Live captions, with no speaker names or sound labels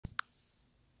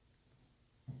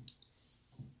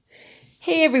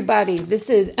Hey everybody,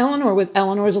 this is Eleanor with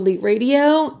Eleanor's Elite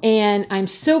Radio, and I'm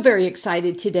so very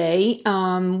excited today.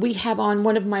 We have on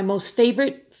one of my most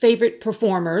favorite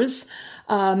performers,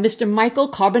 Mr.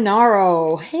 Michael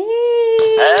Carbonaro. Hey!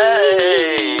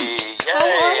 Hey! Yay!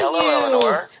 Hello,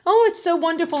 Eleanor. Oh, it's so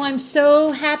wonderful. I'm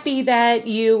so happy that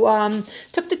you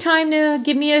took the time to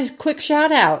give me a quick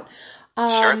shout out.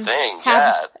 Sure thing,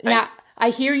 Now,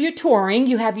 I hear you're touring.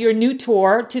 You have your new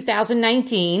tour,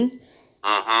 2019.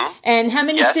 Mm-hmm. And how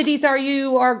many cities are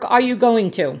you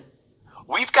going to?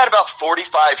 We've got about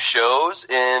 45 shows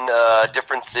in a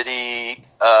different city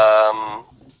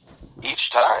each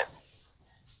time.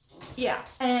 Yeah,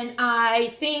 and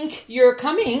I think you're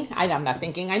coming. I'm not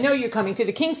thinking. I know you're coming to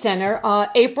the King Center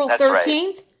April 13th.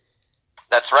 Right.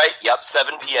 That's right. Yep,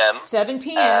 7 p.m. 7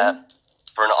 p.m.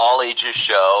 For an all-ages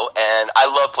show. And I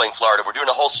love playing Florida. We're doing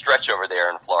a whole stretch over there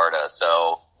in Florida,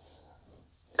 so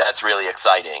that's really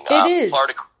exciting. It is.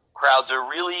 Florida crowds are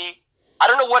really, I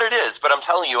don't know what it is, but I'm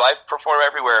telling you, I've performed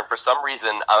everywhere, and for some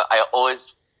reason, I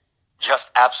always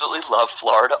just absolutely love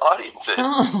Florida audiences.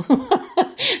 Oh,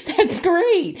 that's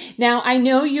great. Now, I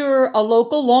know you're a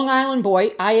local Long Island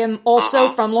boy. I am also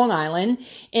from Long Island.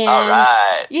 And all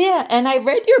right. Yeah, and I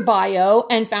read your bio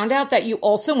and found out that you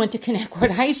also went to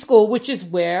Connecticut High School, which is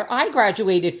where I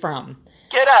graduated from.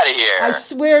 Get out of here. I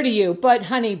swear to you. But,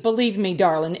 honey, believe me,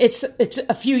 darling, it's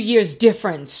a few years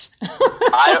difference.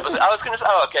 I was going to say,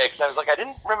 okay, because I was like, I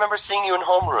didn't remember seeing you in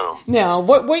homeroom. No.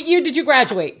 What year did you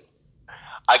graduate?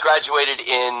 I graduated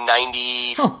in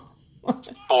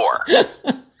 94.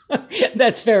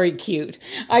 That's very cute.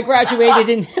 I graduated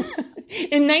in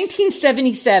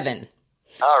 1977.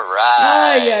 All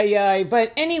right. Ay.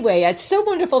 But anyway, it's so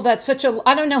wonderful that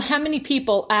I don't know how many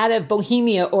people out of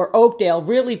Bohemia or Oakdale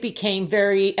really became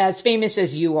as famous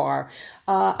as you are.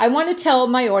 I want to tell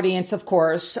my audience, of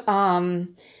course. Well,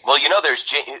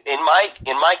 there's in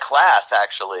my class,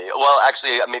 actually. Well,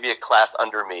 actually, maybe a class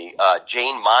under me.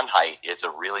 Jane Monheit is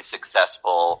a really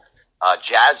successful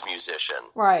jazz musician.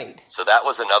 Right. So that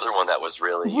was another one that was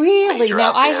really major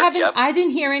now out there. I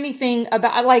didn't hear anything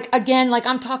about,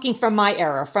 I'm talking from my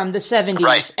era, from the 70s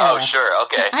right. era. Oh, sure.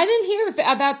 Okay. I didn't hear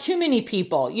about too many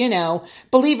people,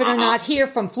 believe it or not, here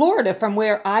from Florida, from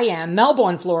where I am,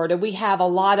 Melbourne, Florida. We have a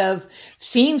lot of,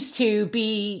 seems to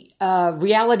be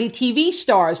reality TV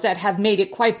stars that have made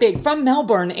it quite big from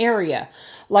Melbourne area.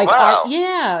 Wow.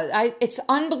 It's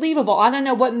unbelievable. I don't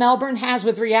know what Melbourne has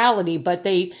with reality, but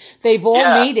they've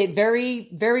all made it very,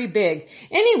 very big.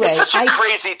 Anyway, it's such a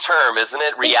crazy term, isn't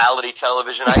it? Reality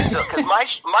television.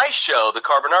 Because my show, The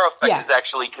Carbonaro Effect, is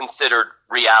actually considered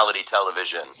reality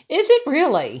television. Is it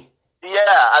really?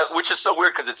 Yeah, which is so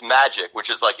weird because it's magic, which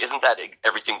is like, isn't that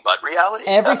everything but reality?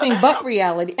 Everything but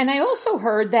reality. And I also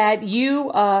heard that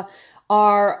you are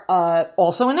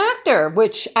also an actor,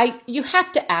 which you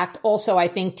have to act also, I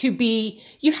think,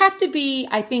 you have to be,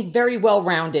 I think, very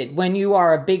well-rounded when you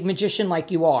are a big magician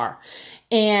like you are.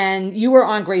 And you were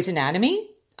on Grey's Anatomy.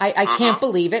 I can't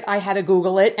believe it. I had to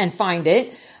Google it and find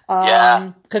it.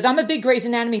 Because I'm a big Grey's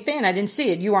Anatomy fan. I didn't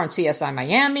see it. You were on CSI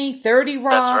Miami, 30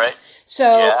 Rock. That's right. So,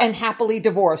 and Happily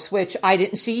Divorced, which I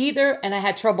didn't see either, and I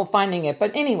had trouble finding it.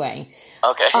 But anyway.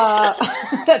 Okay.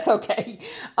 That's okay.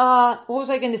 What was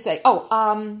I going to say? I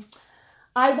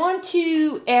want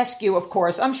to ask you, of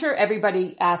course, I'm sure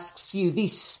everybody asks you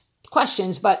these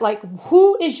questions, but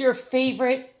who is your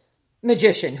favorite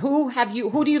magician? Who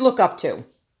do you look up to?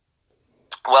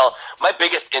 Well, my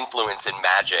biggest influence in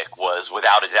magic was,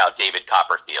 without a doubt, David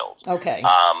Copperfield. Okay.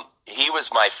 He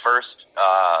was my first,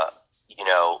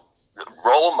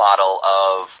 role model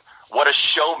of what a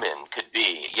showman could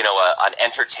be. An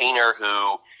entertainer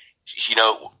who,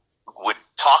 would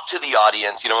talk to the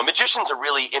audience. A magician's a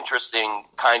really interesting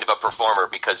kind of a performer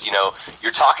because,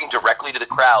 you're talking directly to the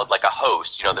crowd like a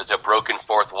host. There's a broken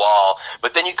fourth wall.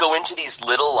 But then you go into these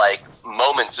little,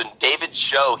 moments. In David's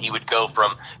show, he would go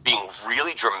from being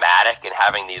really dramatic and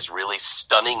having these really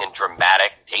stunning and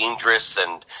dramatic, dangerous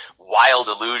and wild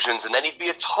illusions, and then he'd be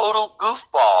a total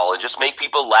goofball and just make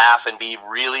people laugh and be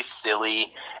really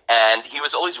silly. And he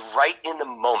was always right in the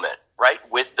moment, right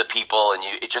with the people, and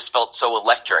it just felt so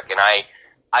electric. And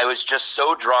I was just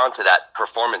so drawn to that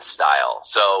performance style.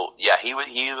 So yeah, he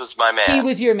was my man. He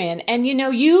was your man. And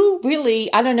you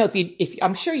really, I don't know if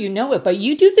I'm sure you know it, but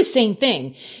you do the same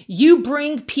thing. You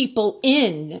bring people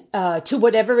in to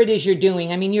whatever it is you're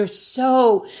doing. I mean, you're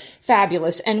so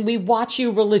fabulous, and we watch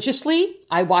you religiously.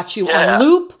 I watch you on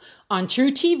loop on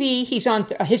True TV. He's on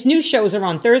his new shows are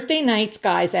on Thursday nights,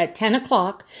 guys, at 10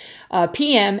 o'clock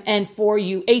p.m. And for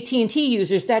you AT&T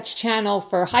users, that's channel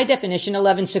for high definition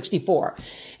 1164.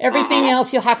 Everything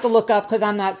else you'll have to look up because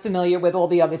I'm not familiar with all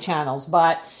the other channels.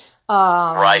 But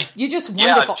Right. You're just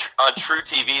Yeah, wonderful. on True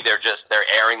TV, they're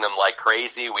airing them like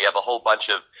crazy. We have a whole bunch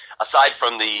of, aside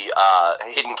from the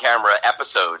hidden camera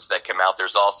episodes that come out,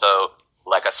 there's also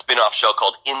like a spin-off show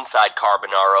called Inside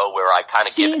Carbonaro, where I kind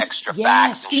of give extra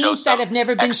facts and show some that have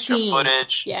never been extra seen.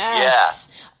 footage. Yes.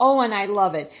 Yeah. Oh, and I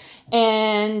love it.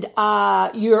 And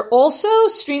you're also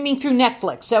streaming through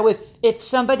Netflix. So if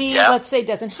somebody, let's say,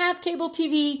 doesn't have cable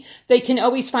TV, they can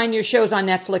always find your shows on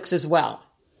Netflix as well.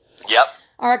 Yep.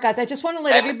 All right, guys, I just want to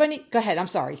let everybody... Go ahead, I'm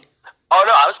sorry. Oh,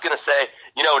 no, I was going to say,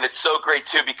 and it's so great,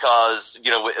 too, because,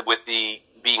 with the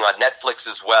being on Netflix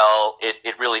as well,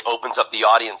 it really opens up the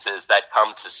audiences that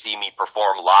come to see me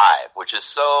perform live, which is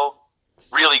so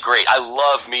really great. I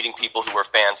love meeting people who are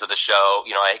fans of the show.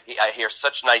 I hear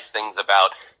such nice things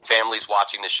about families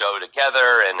watching the show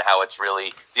together and how it's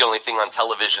really the only thing on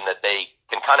television that they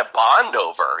can kind of bond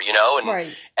over,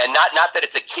 and not that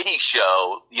it's a kiddie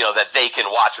show, that they can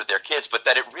watch with their kids, but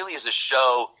that it really is a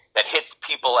show that hits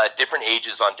people at different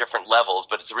ages on different levels,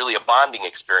 but it's really a bonding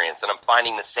experience. And I'm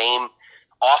finding the same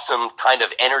awesome kind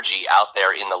of energy out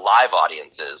there in the live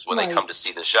audiences when they come to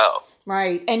see the show.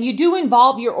 Right. And you do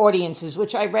involve your audiences,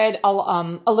 which I read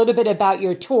a little bit about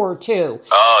your tour, too.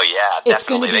 Oh, yeah, definitely. It's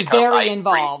going to be very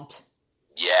involved.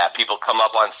 Yeah, people come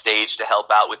up on stage to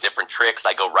help out with different tricks.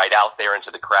 I go right out there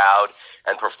into the crowd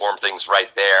and perform things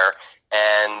right there.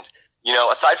 And,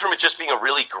 aside from it just being a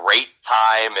really great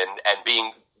time and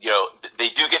being, they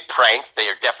do get pranked. They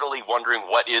are definitely wondering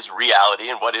what is reality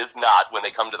and what is not when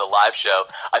they come to the live show.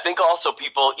 I think also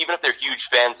people, even if they're huge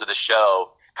fans of the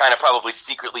show, kind of probably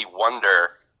secretly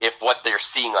wonder if what they're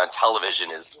seeing on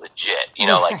television is legit.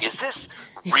 Like, is this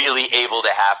really able to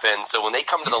happen? So when they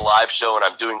come to the live show and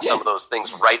I'm doing some of those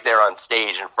things right there on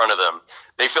stage in front of them,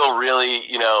 they feel really,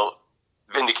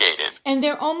 vindicated. And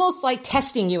they're almost like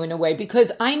testing you in a way,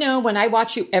 because I know when I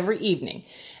watch you every evening,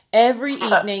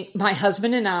 my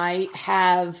husband and I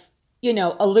have,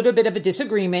 a little bit of a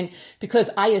disagreement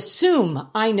because I assume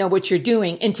I know what you're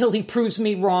doing until he proves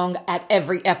me wrong at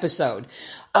every episode.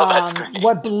 Oh, that's great.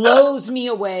 What blows me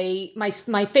away,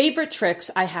 my favorite tricks,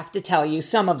 I have to tell you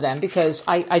some of them, because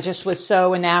I just was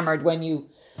so enamored when you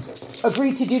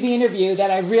agreed to do the interview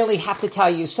that I really have to tell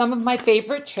you. Some of my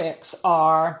favorite tricks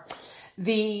are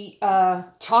the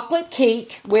chocolate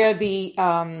cake where the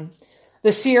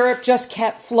syrup just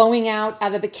kept flowing out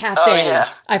of the cafe. Oh, yeah.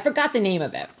 I forgot the name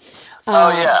of it.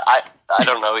 I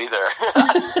don't know either.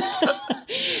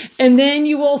 And then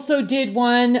you also did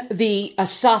the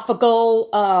esophageal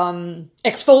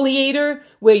exfoliator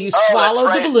where you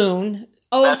swallowed the balloon.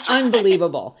 Oh, that's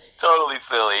unbelievable. Right. Totally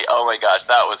silly. Oh my gosh,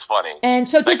 that was funny. And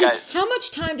so how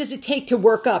much time does it take to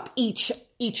work up each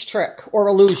trick or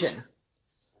illusion?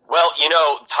 Well,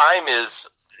 time is,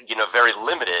 very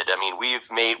limited. I mean,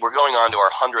 we're going on to our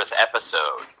 100th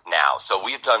episode now. So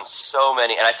we've done so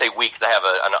many, and I say we because I have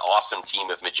an awesome team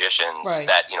of magicians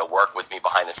that, work with me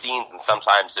behind the scenes. And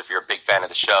sometimes if you're a big fan of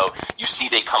the show, you see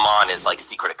they come on as like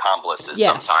secret accomplices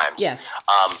sometimes. Yes.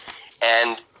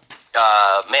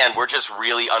 Man, we're just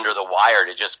really under the wire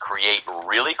to just create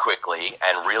really quickly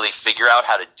and really figure out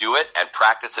how to do it and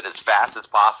practice it as fast as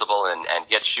possible and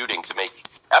get shooting to make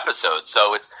episodes.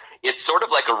 So it's sort of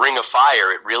like a ring of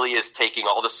fire. It really is taking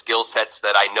all the skill sets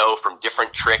that I know from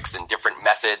different tricks and different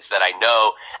methods that I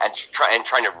know and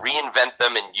trying to reinvent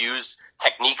them and use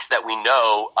techniques that we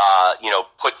know,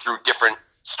 put through different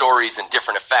stories and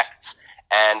different effects.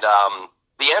 And,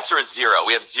 the answer is 0.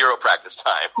 We have 0 practice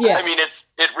time. Yeah. I mean, it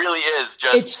really is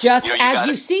just... It's just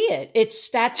you see it.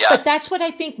 But that's what I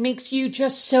think makes you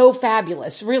just so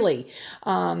fabulous, really.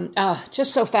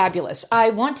 Just so fabulous.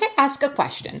 I want to ask a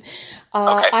question.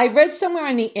 Okay. I read somewhere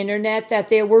on the internet that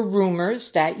there were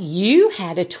rumors that you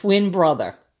had a twin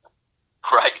brother.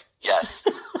 Right. Yes.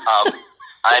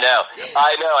 I know.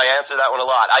 I answer that one a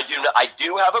lot. I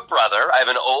do have a brother. I have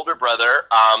an older brother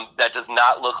that does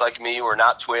not look like me. We're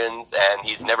not twins, and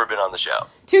he's never been on the show.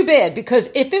 Too bad,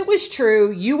 because if it was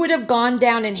true, you would have gone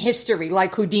down in history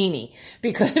like Houdini.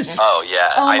 Because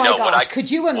I know. Gosh,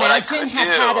 could you imagine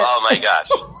Oh my gosh.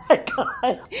 Oh my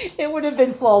God, it would have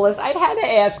been flawless. I'd had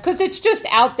to ask because it's just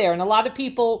out there, and a lot of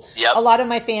people, a lot of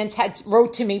my fans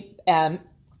wrote to me.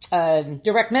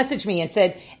 Direct messaged me and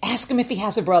said, ask him if he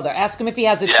has a brother. Ask him if he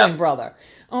has a twin brother.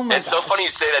 Oh my It's gosh. so funny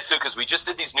you say that too, because we just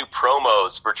did these new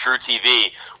promos for True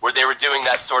TV where they were doing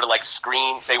that sort of like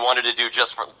screen. They wanted to do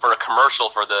just for a commercial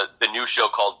for the new show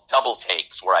called Double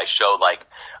Takes, where I showed like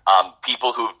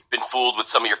people who've been fooled with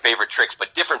some of your favorite tricks,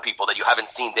 but different people that you haven't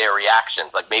seen their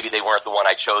reactions. Like maybe they weren't the one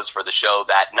I chose for the show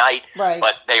that night, Right.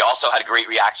 but they also had a great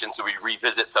reaction, so we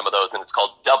revisit some of those, and it's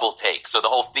called Double Take. So the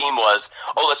whole theme was,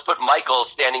 oh, let's put Michael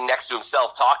standing next to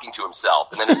himself, talking to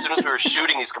himself. And then as soon as we were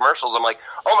shooting these commercials, I'm like,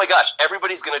 oh my gosh,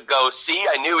 everybody's going to go, see,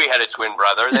 I knew he had a twin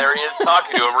brother. There he is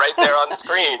talking to him right there on the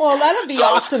screen. Well, that'd be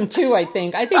awesome too, I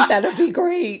think. I think that'd be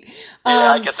great.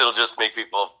 Yeah, I guess it'll just make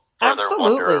people further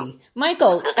wonder. Absolutely.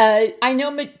 Michael, I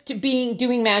know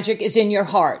doing magic is in your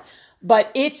heart,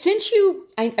 but since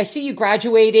I see you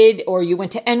graduated or you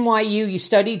went to NYU, you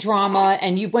studied drama,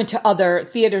 and you went to other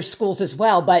theater schools as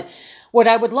well, but what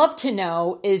I would love to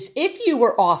know is if you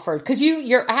were offered, because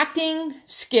your acting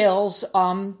skills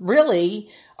really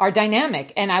are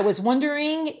dynamic, and I was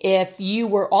wondering if you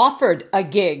were offered a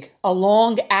gig, a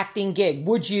long acting gig,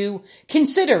 would you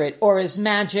consider it, or is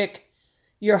magic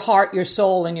your heart, your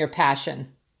soul, and your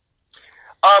passion?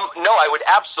 No, I would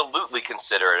absolutely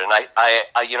consider it, and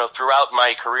I throughout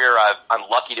my career, I'm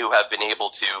lucky to have been able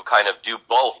to kind of do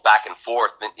both back and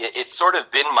forth. It's sort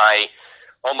of been my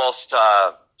almost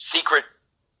secret,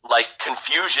 like,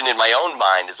 confusion in my own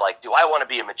mind is like, do I want to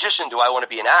be a magician? Do I want to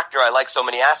be an actor? I like so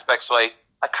many aspects, so I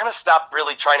kind of stopped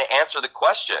really trying to answer the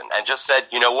question and just said,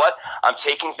 you know what? I'm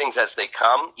taking things as they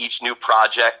come. Each new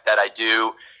project that I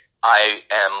do, I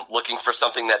am looking for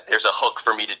something that there's a hook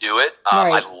for me to do it.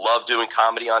 Right. I love doing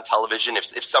comedy on television.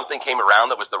 If something came around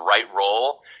that was the right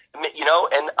role, and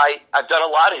I've done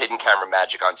a lot of hidden camera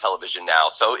magic on television now,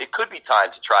 so it could be time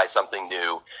to try something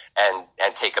new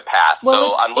and take a path.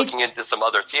 Well, so I'm looking into some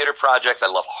other theater projects. I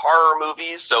love horror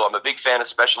movies, so I'm a big fan of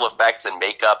special effects and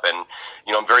makeup, and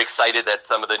I'm very excited that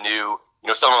some of the new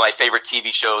some of my favorite TV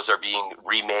shows are being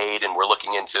remade, and we're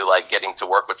looking into like getting to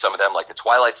work with some of them. Like The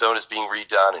Twilight Zone is being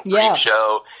redone, and Creep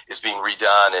Show is being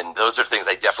redone, and those are things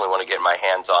I definitely want to get my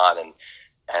hands on and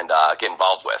get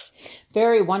involved with.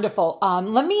 Very wonderful.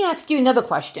 Let me ask you another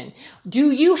question. Do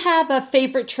you have a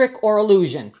favorite trick or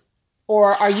illusion,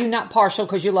 or are you not partial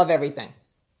because you love everything?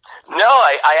 No,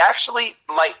 I actually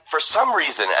might, for some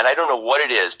reason, and I don't know what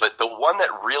it is, but the one that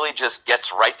really just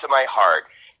gets right to my heart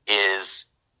is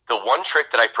the one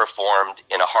trick that I performed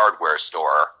in a hardware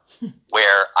store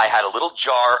where I had a little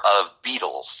jar of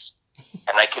Beetles,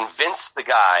 and I convinced the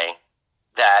guy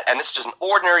that, and this is just an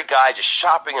ordinary guy just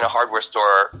shopping in a hardware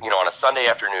store, on a Sunday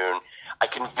afternoon. I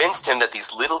convinced him that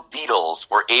these little Beetles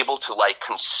were able to like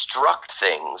construct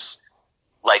things.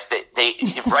 Like they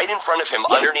right in front of him,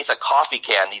 underneath a coffee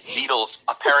can, these Beetles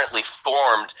apparently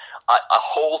formed a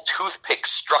whole toothpick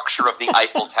structure of the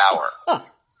Eiffel Tower.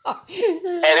 And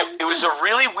it was a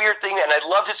really weird thing, and I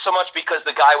loved it so much because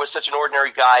the guy was such an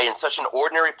ordinary guy in such an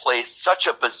ordinary place, such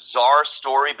a bizarre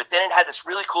story, but then it had this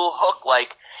really cool hook.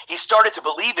 Like, he started to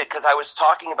believe it because I was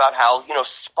talking about how,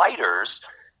 spiders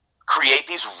create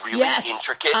these really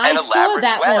intricate and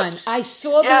elaborate webs. I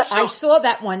saw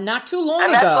that one not too long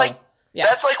ago.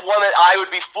 That's like one that I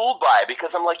would be fooled by,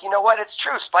 because I'm like, you know what? It's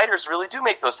true. Spiders really do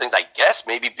make those things. I guess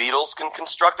maybe beetles can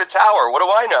construct a tower. What do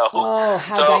I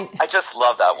know? I just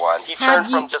love that one. He turned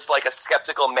from just like a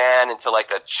skeptical man into like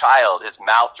a child. His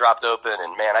mouth dropped open,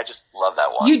 and man, I just love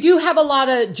that one. You do have a lot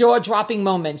of jaw-dropping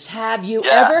moments. Have you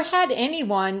ever had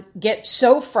anyone get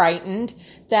so frightened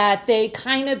that they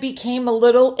kind of became a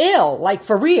little ill, like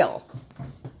for real?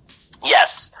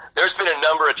 Yes. There's been a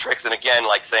number of tricks, and again,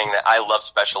 like saying that I love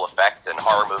special effects and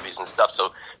horror movies and stuff,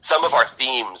 so some of our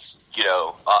themes,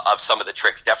 of some of the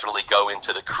tricks definitely go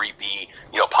into the creepy,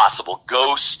 possible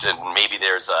ghost, and maybe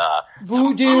there's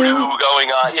voodoo going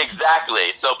on.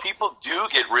 Exactly. So people do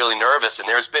get really nervous, and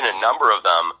there's been a number of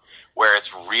them where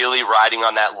it's really riding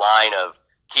on that line of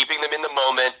keeping them in the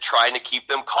moment, trying to keep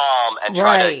them calm, and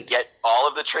try to get all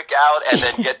of the trick out, and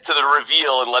then get to the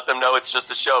reveal and let them know it's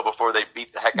just a show before they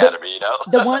beat the heck out of me,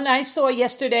 The one I saw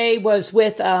yesterday was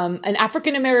with an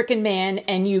African-American man,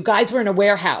 and you guys were in a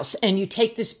warehouse, and you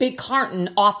take this big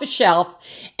carton off a shelf,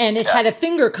 and it had a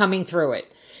finger coming through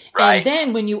it. Right. And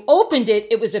then when you opened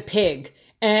it, it was a pig.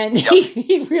 And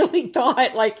he really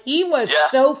thought, like, he was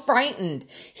so frightened.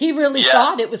 He really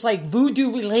thought it was, like,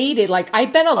 voodoo related. Like, I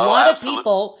bet a lot of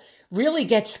people really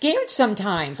get scared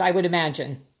sometimes, I would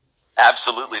imagine.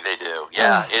 Absolutely, they do.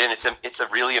 Yeah, and it's a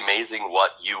really amazing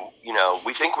what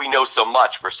we think we know so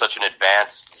much. We're such an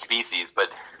advanced species, but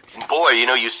boy,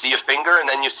 you see a finger and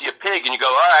then you see a pig and you go,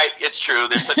 all right, it's true.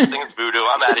 There's such a thing as voodoo.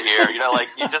 I'm out of here. Like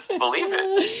you just believe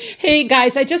it. Hey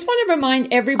guys, I just want to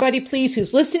remind everybody, please,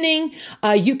 who's listening,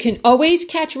 you can always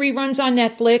catch reruns on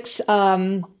Netflix.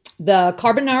 The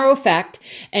Carbonaro Effect,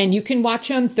 and you can watch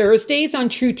him Thursdays on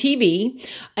True TV.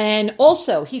 And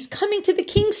also, he's coming to the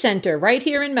King Center right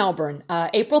here in Melbourne,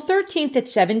 April 13th at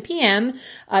 7 p.m.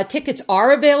 Tickets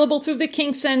are available through the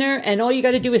King Center, and all you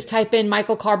got to do is type in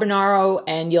Michael Carbonaro,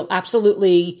 and you'll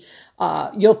absolutely,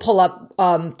 you'll pull up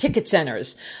ticket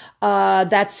centers.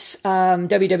 That's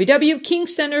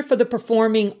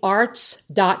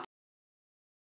www.kingcenterfortheperformingarts.com.